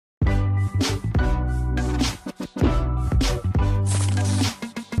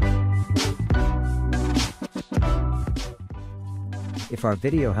If our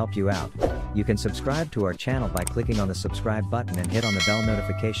video helped you out, you can subscribe to our channel by clicking on the subscribe button and hit on the bell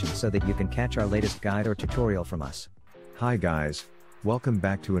notification so that you can catch our latest guide or tutorial from us. Hi guys, welcome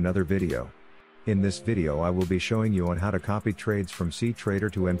back to another video. In this video I will be showing you on how to copy trades from cTrader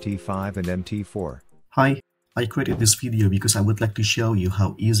to MT5 and MT4. Hi, I created this video because I would like to show you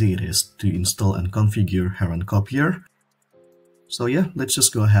how easy it is to install and configure Heron Copier. So yeah, let's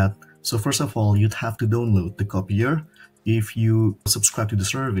just go ahead. So first of all, you'd have to download the Copier. If you subscribe to the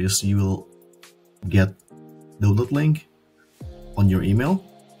service, you will get download link on your email.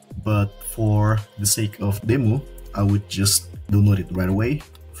 But for the sake of demo, I would just download it right away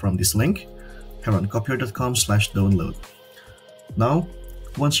from this link, heroncopier.com/download. Now,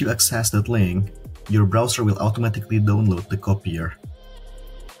 once you access that link, your browser will automatically download the Copier.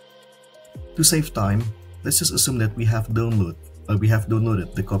 To save time, let's just assume that we have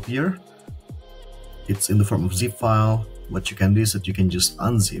downloaded the Copier. It's in the form of zip file. What you can do is that you can just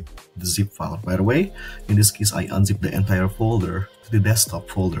unzip the zip file right away. In this case, I unzip the entire folder to the desktop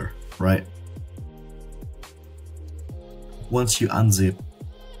folder, right? Once you unzip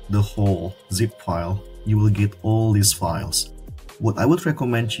the whole zip file, you will get all these files. What I would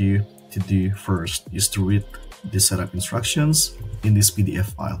recommend you to do first is to read the setup instructions in this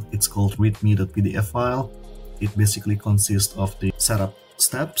PDF file. It's called readme.pdf file. It basically consists of the setup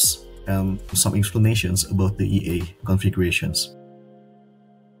steps and some explanations about the EA configurations.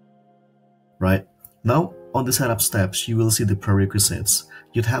 Right now, on the setup steps, you will see the prerequisites.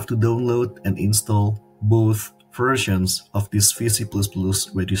 You'd have to download and install both versions of this VC++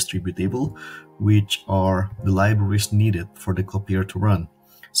 redistributable, which are the libraries needed for the Copier to run.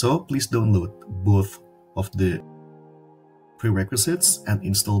 So please download both of the prerequisites and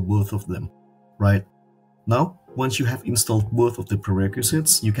install both of them. Right now, once you have installed both of the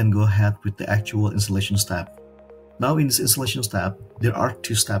prerequisites, you can go ahead with the actual installation step. Now in this installation step, there are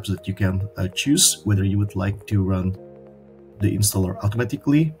two steps that you can choose, whether you would like to run the installer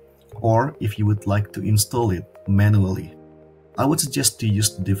automatically or if you would like to install it manually. I would suggest to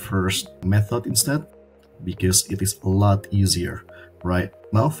use the first method instead because it is a lot easier. Right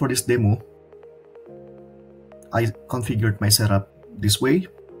now, for this demo, I configured my setup this way.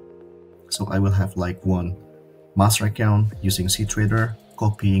 So I will have like one master account using cTrader,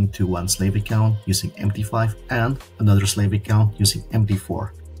 copying to one slave account using MT5 and another slave account using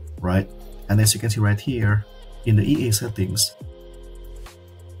MT4, right? And as you can see right here in the EA settings,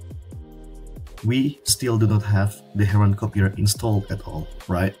 we still do not have the Heron Copier installed at all,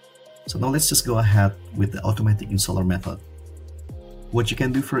 right? So now let's just go ahead with the automatic installer method. What you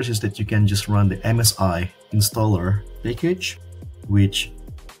can do first is that you can just run the MSI installer package, which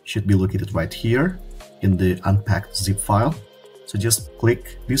should be located right here in the unpacked zip file. So just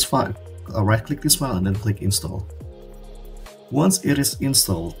click this file, right-click this file and then click install. Once it is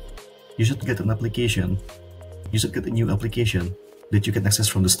installed, you should get an application. You should get a new application that you can access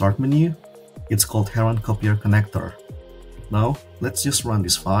from the start menu. It's called Heron Copier Connector. Now let's just run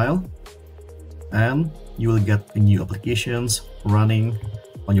this file and you will get a new applications running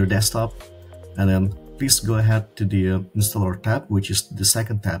on your desktop. And then please go ahead to the installer tab, which is the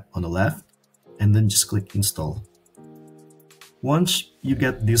second tab on the left, and then just click install. Once you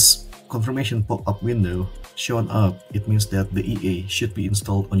get this confirmation pop-up window shown up, it means that the EA should be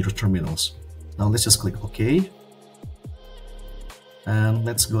installed on your terminals. Now let's just click OK. And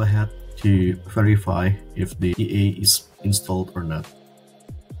let's go ahead to verify if the EA is installed or not.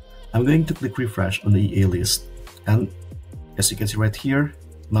 I'm going to click refresh on the EA list, and as you can see right here,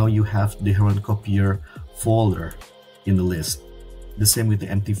 now you have the Heron Copier folder in the list. The same with the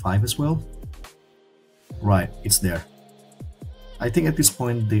MT5 as well. Right, it's there. I think at this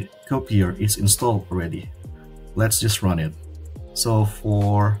point the Copier is installed already. Let's just run it. So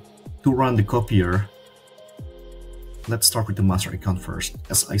to run the Copier, let's start with the master account first.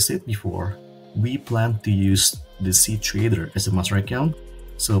 As I said before, we plan to use the cTrader as a master account.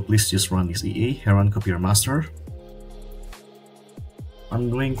 So please just run this EA, Heron Copier Master. I'm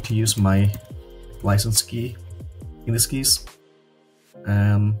going to use my license key in this case.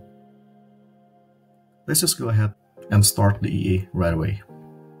 And let's just go ahead and start the EA right away.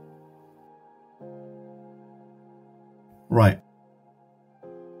 Right.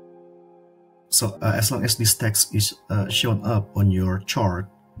 So as long as this text is shown up on your chart,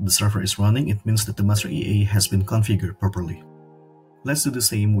 the server is running, it means that the master EA has been configured properly. Let's do the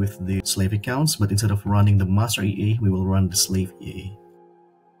same with the slave accounts, but instead of running the master EA, we will run the slave EA.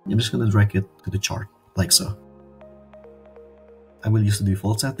 I'm just going to drag it to the chart, like so. I will use the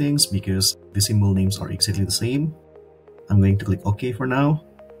default settings because the symbol names are exactly the same. I'm going to click OK for now.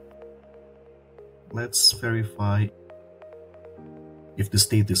 Let's verify if the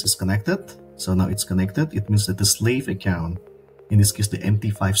status is connected. So now it's connected. It means that the slave account, in this case the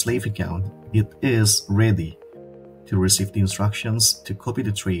MT5 slave account, it is ready to receive the instructions to copy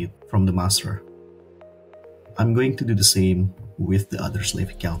the trade from the master. I'm going to do the same with the other slave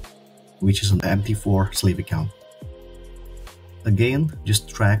account, which is an MT4 slave account. Again, just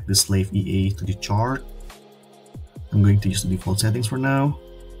drag the slave EA to the chart. I'm going to use the default settings for now.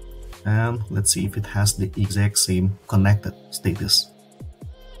 And let's see if it has the exact same connected status.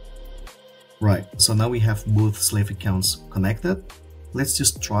 Right, so now we have both slave accounts connected. Let's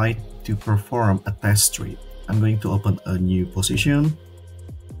just try to perform a test trade. I'm going to open a new position.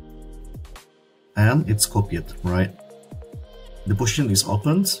 And it's copied, right? The position is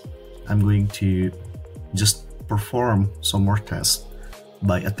opened. I'm going to just perform some more tests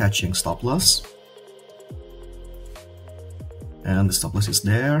by attaching stop loss. And the stop loss is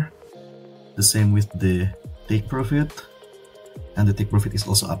there. The same with the take profit, and the take profit is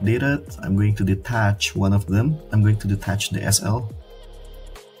also updated. I'm going to detach one of them. I'm going to detach the SL.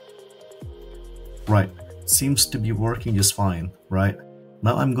 Right, seems to be working just fine, right?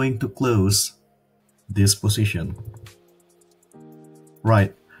 Now I'm going to close this position.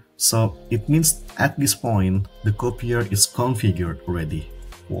 Right, so it means at this point the copier is configured already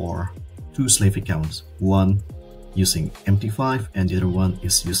for two slave accounts, one using MT5 and the other one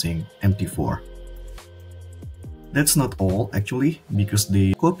is using MT4. That's not all actually, because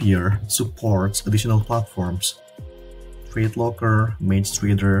the copier supports additional platforms: TradeLocker,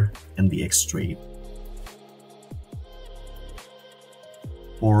 𝐬𝐮𝐬𝐫𝐞, and the 𝐸𝐿.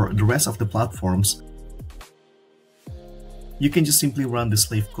 For the rest of the platforms, you can just simply run the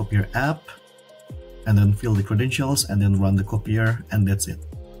slave copier app and then fill the credentials and then run the copier, and that's it.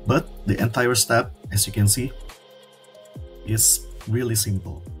 But the entire step, as you can see, is really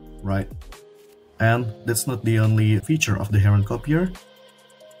simple, right? And that's not the only feature of the Heron copier,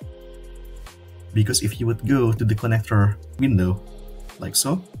 because if you would go to the connector window like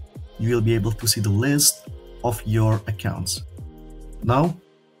so, you will be able to see the list of your accounts. Now,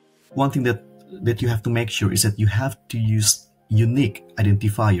 one thing that you have to make sure is that you have to use unique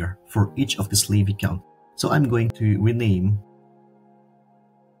identifier for each of the slave account. So I'm going to rename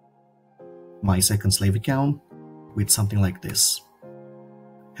my second slave account with something like this: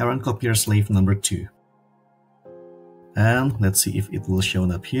 Heron copier slave number 2. And let's see if it will show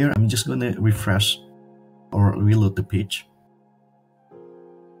up here. I'm just gonna refresh or reload the page.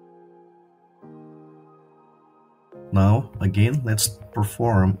 Now again, let's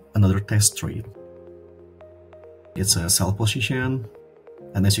perform another test trade. It's a sell position,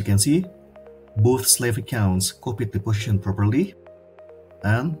 and as you can see, both slave accounts copied the position properly,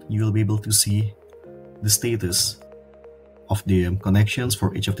 and you will be able to see the status of the connections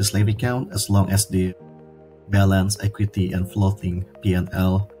for each of the slave account, as long as the balance, equity, and floating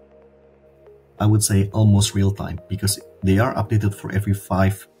P&L, I would say almost real time, because they are updated for every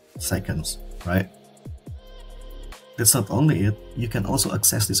 5 seconds, right? That's not only it, you can also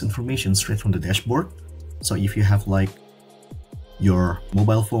access this information straight from the dashboard. So if you have like your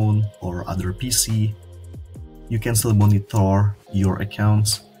mobile phone or other PC, you can still monitor your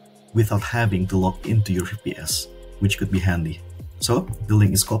accounts without having to log into your VPS, which could be handy. So the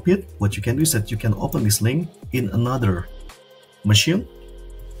link is copied. What you can do is that you can open this link in another machine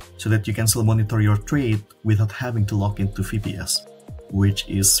so that you can still monitor your trade without having to log into VPS, which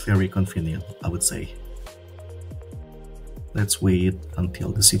is very convenient, I would say. Let's wait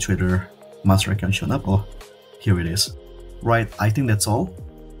until the cTrader master account shows up. Oh, here it is. Right, I think that's all.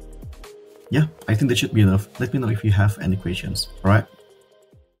 Yeah, I think that should be enough. Let me know if you have any questions. Alright.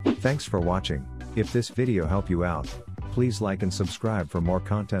 Thanks for watching. If this video helped you out, please like and subscribe for more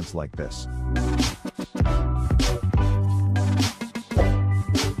contents like this.